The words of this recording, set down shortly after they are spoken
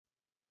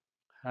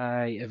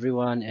Hi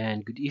everyone and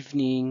good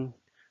evening.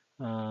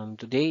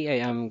 Today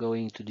I am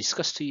going to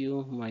discuss to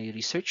you my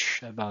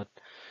research about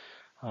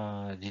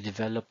the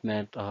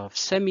development of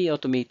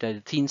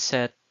semi-automated thin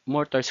set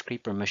mortar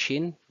scraper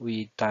machine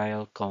with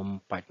tile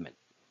compartment.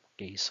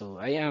 Okay, so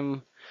I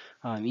am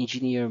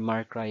Engineer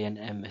Mark Ryan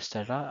M.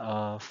 Estrera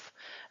of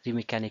the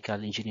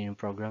Mechanical Engineering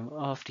Program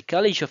of the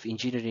College of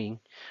Engineering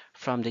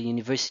from the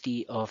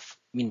University of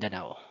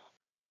Mindanao.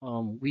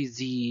 With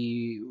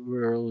the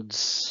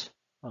world's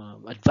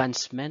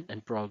advancement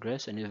and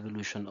progress and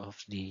evolution of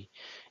the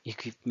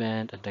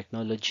equipment and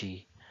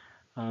technology,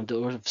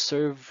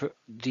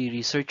 the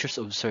researchers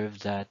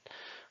observed that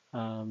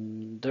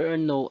there are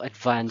no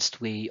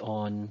advanced way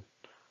on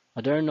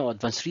there are no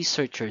advanced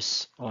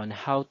researchers on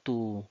how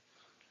to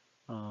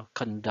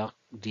conduct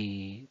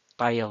the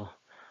tile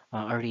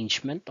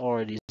arrangement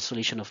or the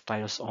installation of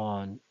tiles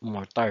on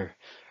mortar.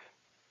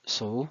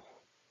 So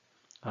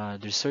the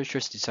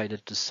researchers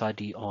decided to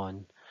study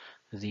on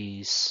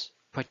these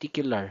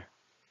particular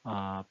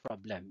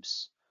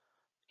problems.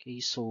 Okay,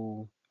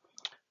 so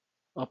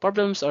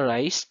problems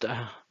arise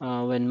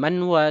when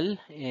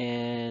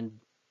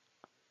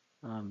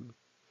um,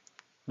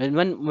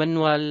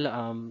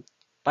 manual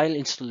tile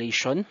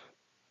installation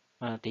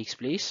takes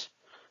place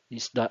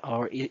is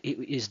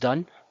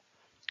done.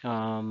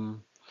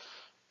 Um,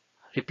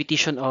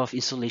 Repetition of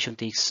installation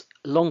takes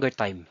longer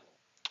time.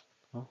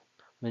 No?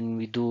 When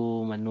we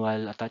do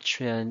manual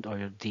attachment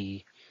or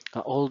the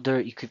older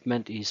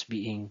equipment is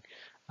being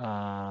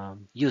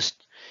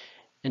used.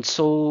 And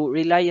so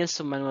reliance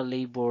on manual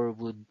labor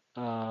would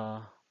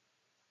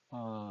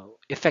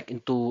affect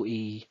into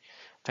a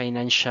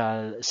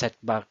financial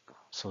setback,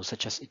 so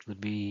such as it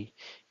would be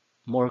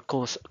more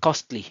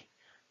costly,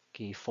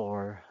 okay,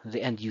 for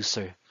the end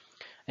user.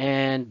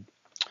 And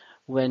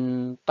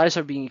when tiles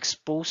are being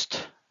exposed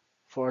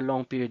for a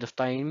long period of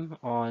time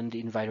on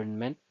the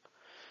environment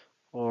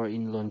or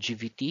in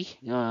longevity,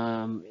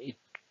 it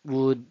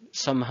would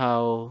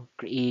somehow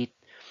create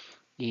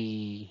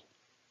a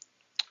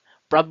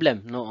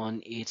problem, no,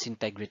 on its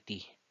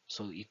integrity.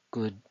 So it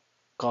could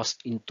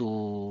cost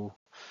into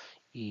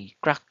a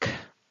crack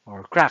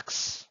or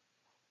cracks.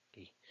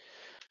 Okay.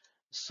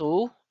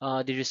 So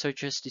the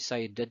researchers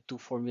decided to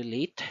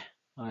formulate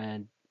uh,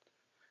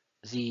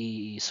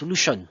 the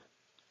solution,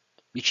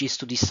 which is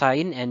to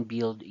design and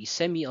build a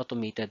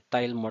semi-automated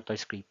tile mortar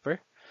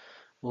scraper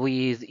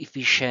with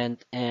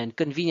efficient and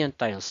convenient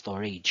tile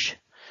storage,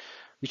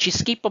 which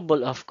is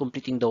capable of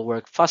completing the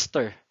work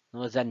faster,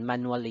 no, than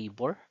manual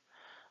labor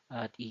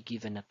at a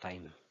given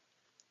time.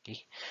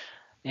 Okay.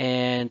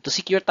 And to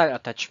secure tile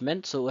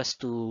attachment so as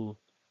to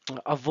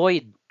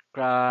avoid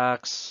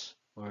cracks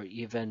or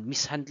even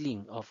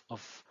mishandling of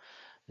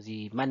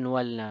the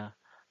manual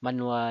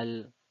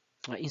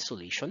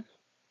installation,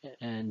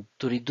 and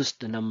to reduce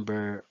the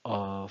number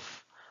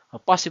of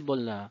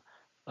possible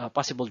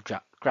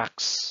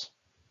cracks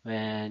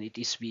when it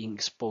is being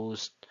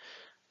exposed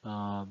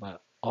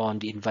on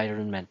the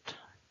environment.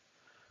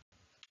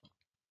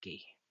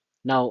 Okay.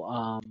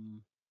 Now,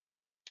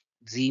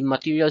 the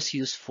materials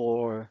used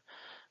for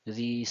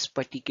this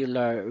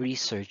particular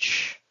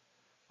research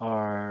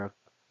are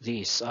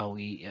these.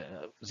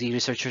 The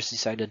researchers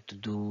decided to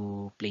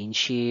do plain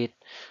sheet.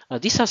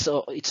 This has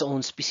its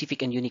own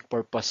specific and unique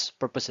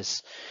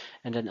purposes,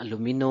 and then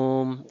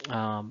aluminum,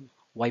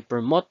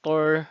 wiper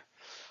motor.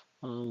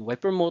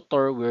 Wiper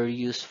motor was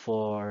used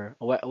for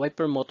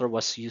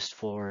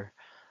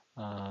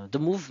the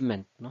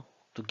movement, no,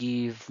 to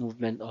give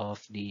movement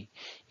of the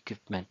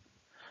equipment,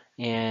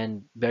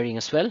 and bearing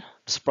as well.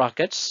 The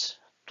sprockets,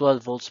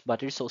 12 volts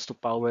battery, so as to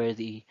power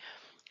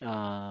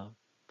uh,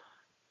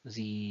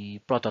 the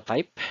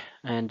prototype,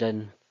 and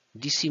then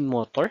DC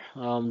motor.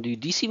 The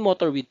DC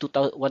motor with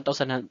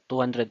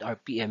 1200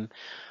 RPM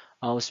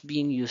was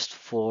being used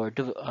for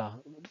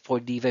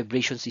the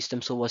vibration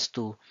system, so as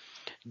to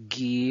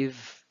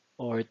give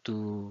or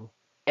to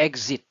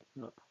exit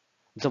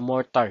the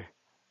mortar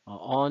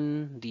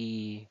on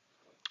the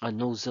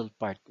nozzle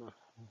part,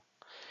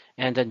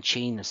 and then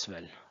chain as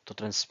well to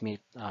transmit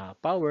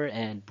power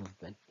and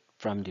movement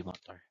from the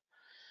motor.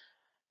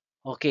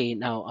 Okay,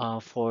 now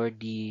for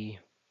the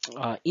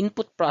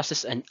input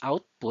process and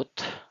output,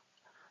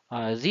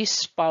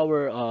 this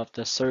power of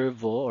the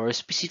servo or a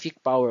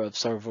specific power of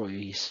servo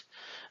is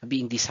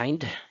being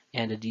designed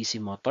and the DC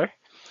motor.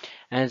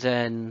 And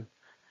then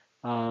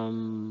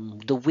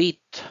the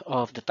weight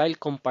of the tile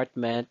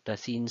compartment, the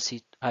thin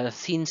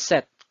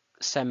set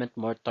cement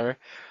mortar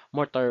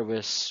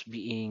was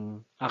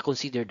being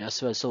considered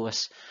as well, so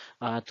as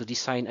to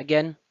design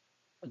again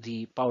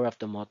the power of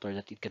the motor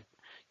that it could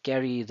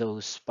carry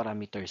those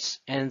parameters.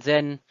 And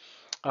then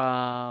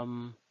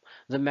um,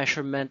 the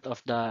measurement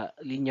of the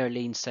linear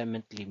lane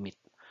cement limit.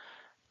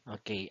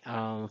 Okay,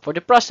 for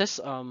the process,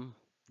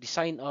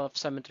 design of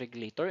cement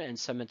regulator and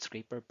cement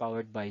scraper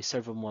powered by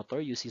servo motor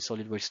using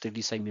SolidWorks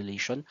 3D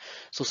simulation.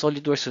 So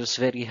SolidWorks was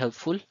very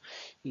helpful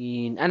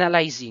in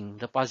analyzing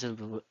the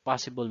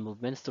possible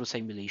movements through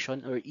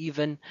simulation, or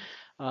even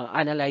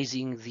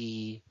analyzing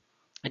the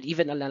and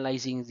even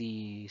analyzing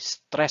the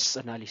stress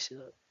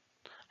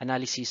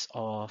analysis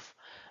of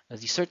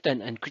the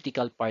certain and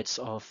critical parts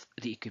of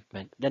the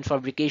equipment. Then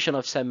fabrication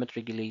of cement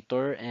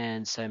regulator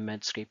and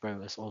cement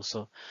scraper is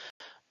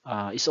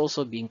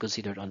also being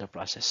considered on the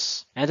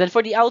process. And then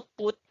for the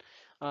output,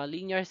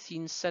 linear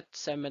thin set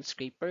cement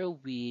scraper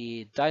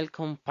with dial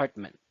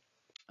compartment.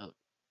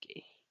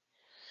 Okay.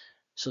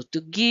 So to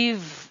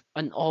give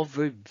an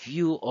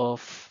overview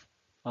of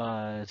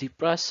the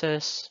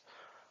process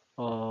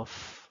of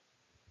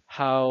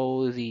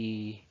how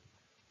the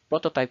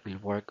prototype will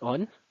work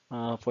on,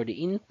 for the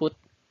input,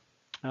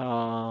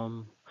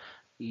 um,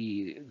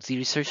 the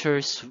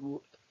researchers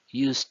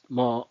used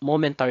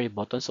momentary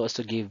buttons so as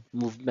to give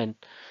movement,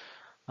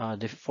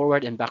 the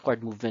forward and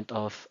backward movement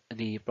of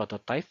the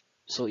prototype.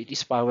 So it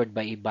is powered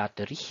by a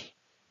battery,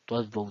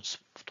 12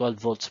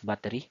 volts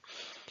battery,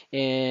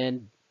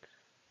 and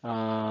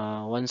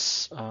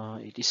once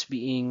it is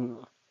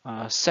being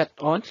set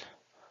on,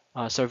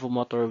 servo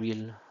motor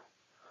will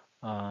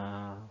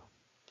uh,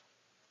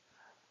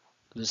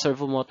 the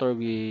servo motor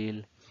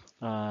will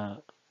uh,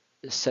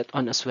 set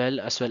on as well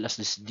as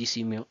this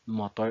DC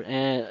motor,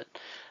 and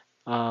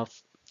uh,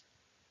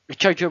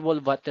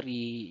 rechargeable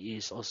battery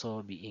is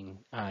also being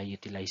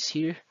utilized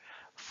here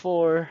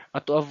for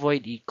to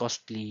avoid a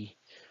costly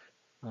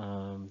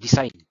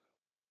design.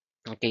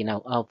 Okay, now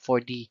for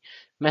the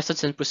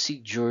methods and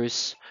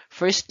procedures,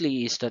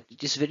 firstly is that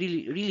it is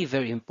really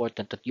very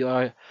important that you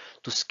are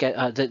to sketch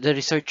the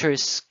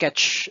researchers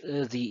sketch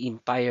the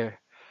entire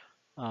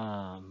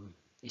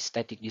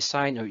aesthetic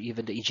design or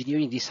even the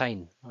engineering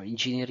design or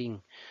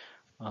engineering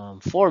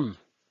form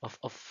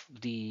of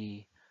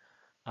the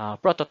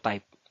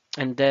prototype,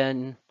 and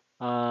then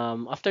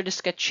after the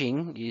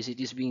sketching is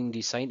it is being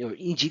designed or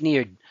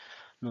engineered,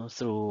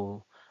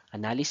 through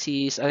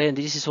analysis. And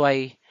this is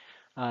why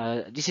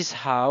this is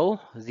how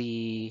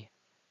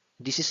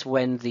this is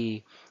when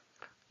the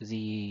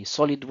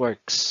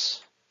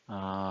SolidWorks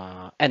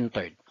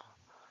entered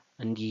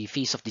in the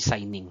phase of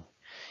designing,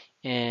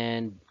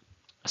 and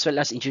as well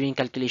as engineering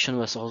calculation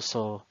was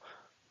also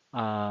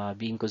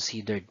being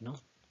considered, no,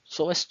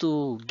 so as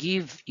to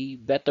give a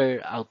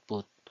better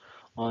output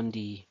on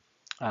the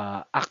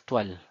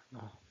actual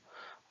no,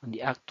 on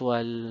the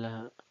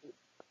actual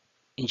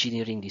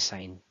engineering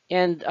design.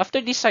 And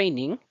after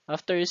designing,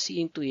 after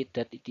seeing to it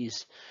that it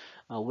is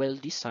well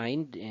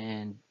designed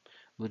and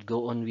would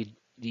go on with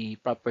the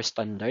proper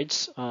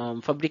standards,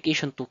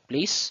 fabrication took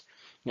place.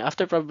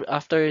 After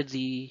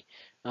the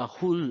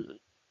whole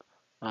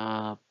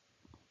uh,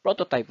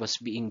 prototype was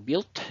being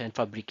built and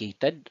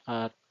fabricated,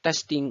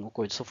 testing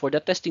occurred. So for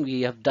the testing,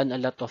 we have done a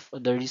lot of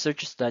the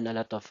researchers done a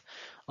lot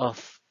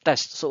of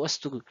tests so as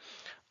to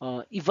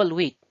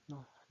evaluate,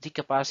 the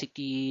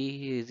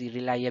capacity, the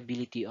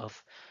reliability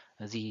of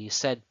the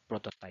said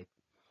prototype.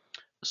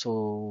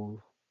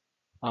 So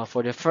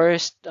for the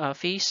first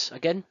phase,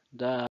 again,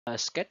 the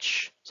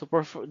sketch. So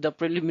for the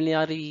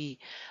preliminary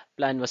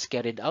plan was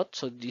carried out.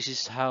 So this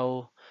is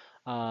how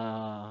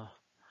uh,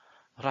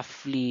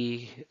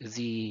 roughly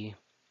the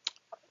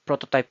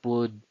prototype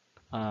would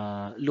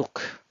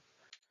look.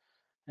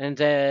 And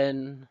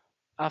then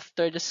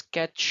after the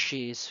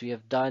sketches, we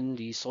have done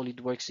the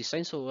SolidWorks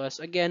design so as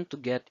again to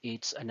get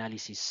its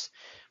analysis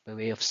by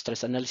way of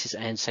stress analysis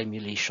and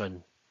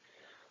simulation.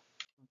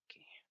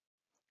 Okay.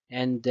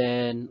 And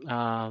then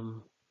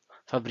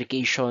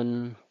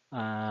fabrication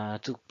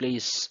took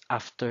place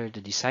after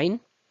the design.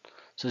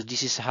 So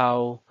this is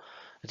how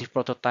the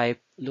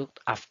prototype looked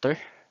after.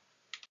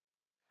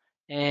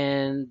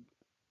 And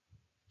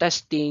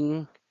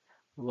testing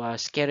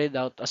was carried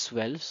out as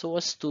well so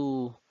as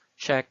to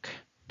check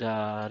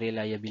the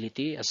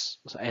reliability as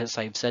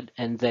I've said,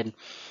 and then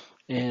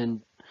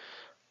and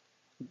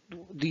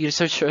the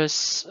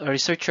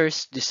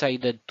researchers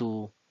decided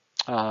to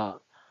uh,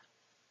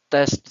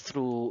 test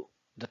through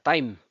the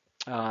time.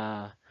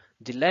 uh,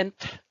 the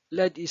length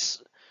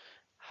is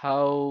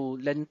how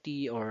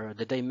lengthy or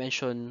the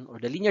dimension or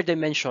the linear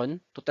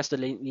dimension, to test the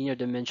linear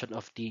dimension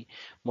of the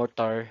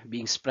mortar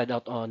being spread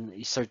out on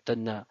a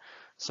certain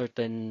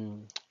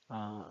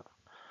uh,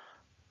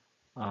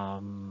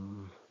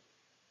 um,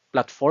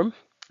 platform.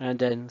 And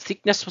then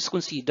thickness was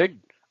considered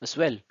as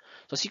well.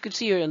 So as you can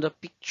see here in the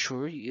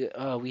picture,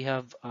 we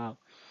have a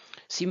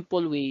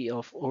simple way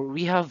of, or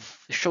we have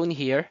shown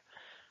here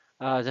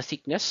the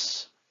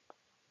thickness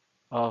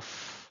of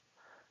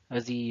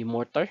the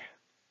mortar,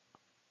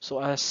 so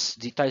as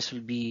the tiles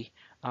will be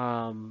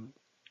um,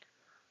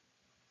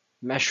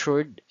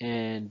 measured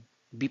and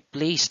be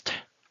placed,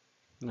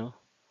 you know,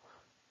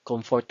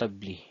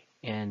 comfortably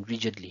and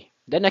rigidly.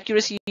 Then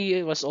accuracy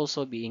was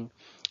also being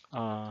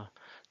uh,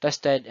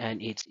 tested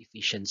and its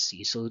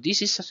efficiency. So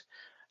this is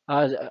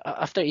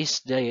after is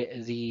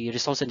the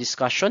results and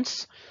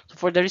discussions. So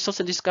for the results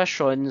and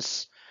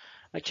discussions,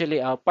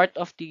 actually part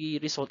of the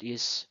result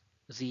is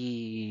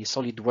the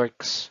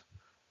SolidWorks.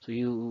 So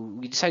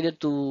we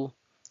decided to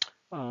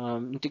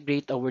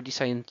integrate our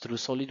design through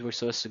SolidWorks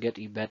so as to get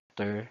a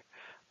better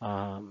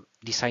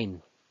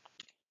design.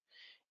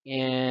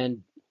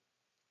 And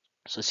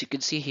so as you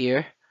can see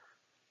here,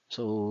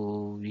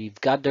 So we've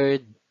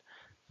gathered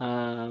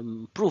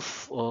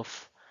proof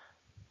of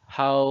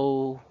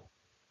how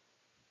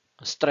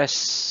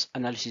stress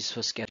analysis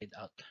was carried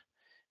out.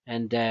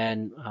 And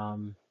then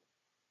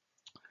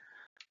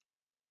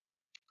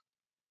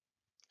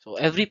so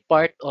every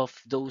part of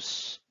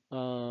those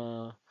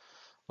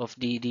of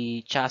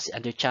the chassis,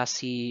 under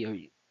chassis, or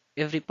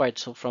every part,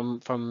 so from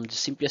the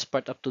simplest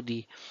part up to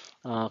the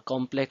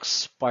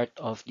complex part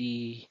of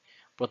the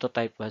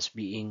prototype was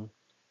being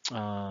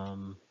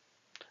um,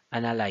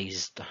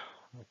 analyzed,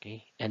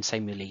 okay, and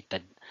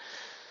simulated.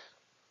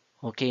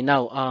 Okay,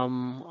 now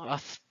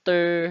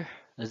after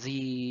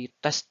the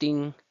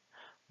testing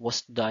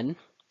was done,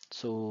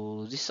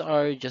 so these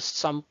are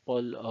just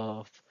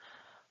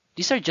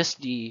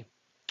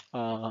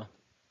uh,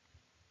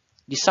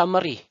 the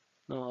summary,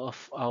 no,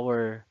 of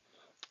our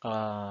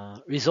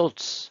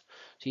results.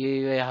 So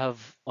you have,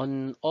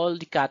 on all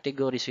the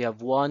categories, we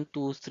have one,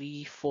 two,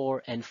 three,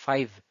 four, and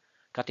five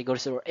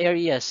categories or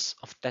areas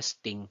of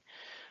testing.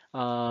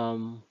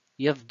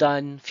 You have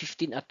done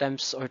 15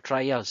 attempts or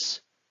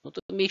trials, no,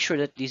 to make sure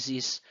that this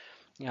is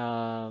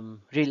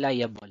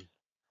reliable,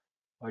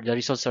 or the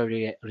results are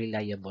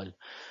reliable.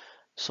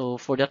 So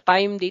for the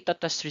time data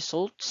test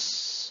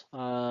results,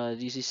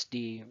 this is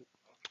the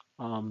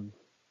um,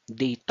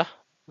 data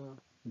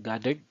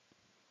gathered,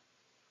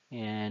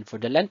 and for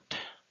the length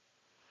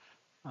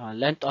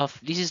of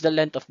this is the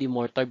length of the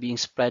mortar being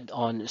spread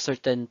on a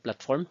certain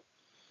platform.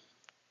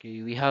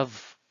 Okay, we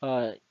have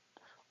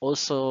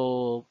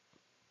also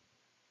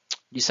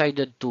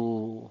decided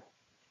to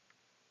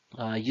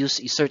use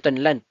a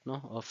certain length,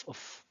 no, of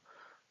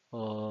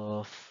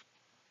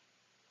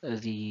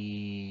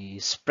the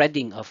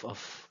spreading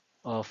of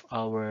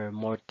our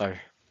mortar.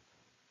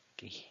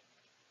 Okay,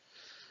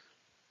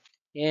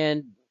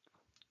 and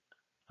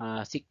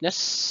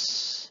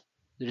thickness,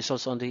 the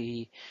results on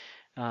the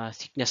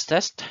thickness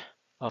test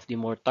of the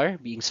mortar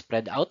being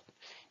spread out,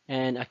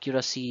 and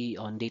accuracy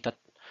on data.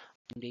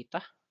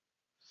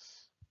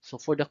 So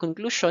for the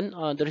conclusion,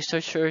 the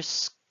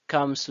researchers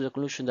comes to the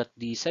conclusion that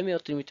the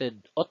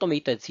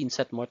automated thin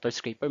set mortar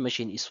scraper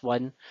machine is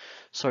one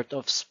sort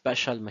of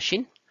special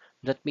machine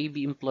that may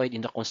be employed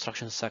in the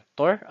construction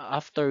sector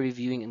after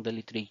reviewing in the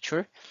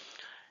literature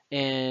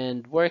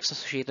and works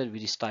associated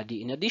with the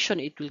study. In addition,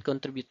 it will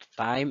contribute to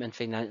time and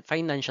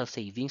financial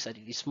savings, and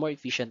it is more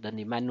efficient than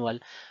the manual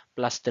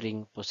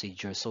plastering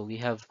procedure. So we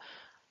have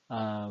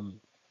um,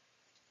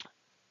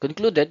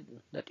 concluded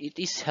that it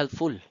is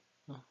helpful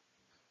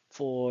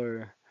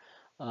for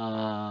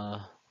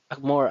a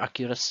more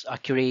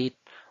accurate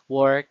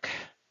work,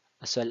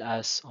 as well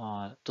as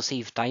to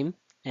save time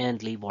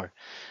and labor.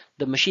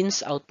 The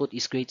machine's output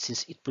is great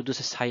since it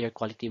produces higher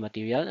quality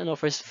material and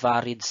offers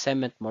varied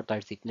cement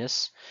mortar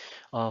thickness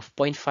of zero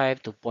point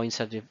 0.5 to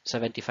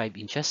 0.75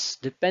 inches,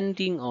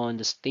 depending on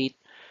the state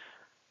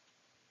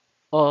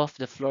of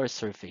the floor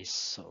surface.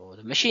 So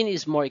the machine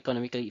is more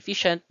economically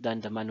efficient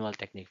than the manual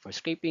technique for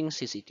scraping,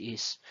 since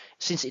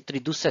it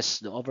reduces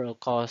the overall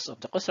cost of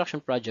the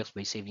construction projects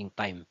by saving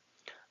time,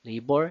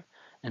 labor,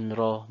 and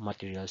raw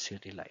materials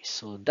utilized.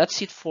 So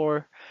that's it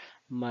for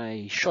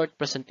my short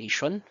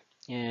presentation,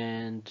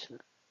 and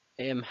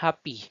I am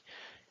happy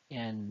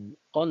and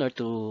honored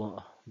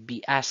to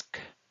be asked,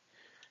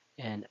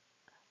 and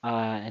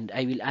and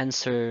I will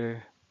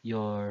answer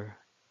your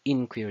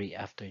inquiry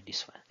after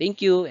this one.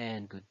 Thank you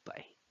and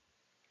goodbye.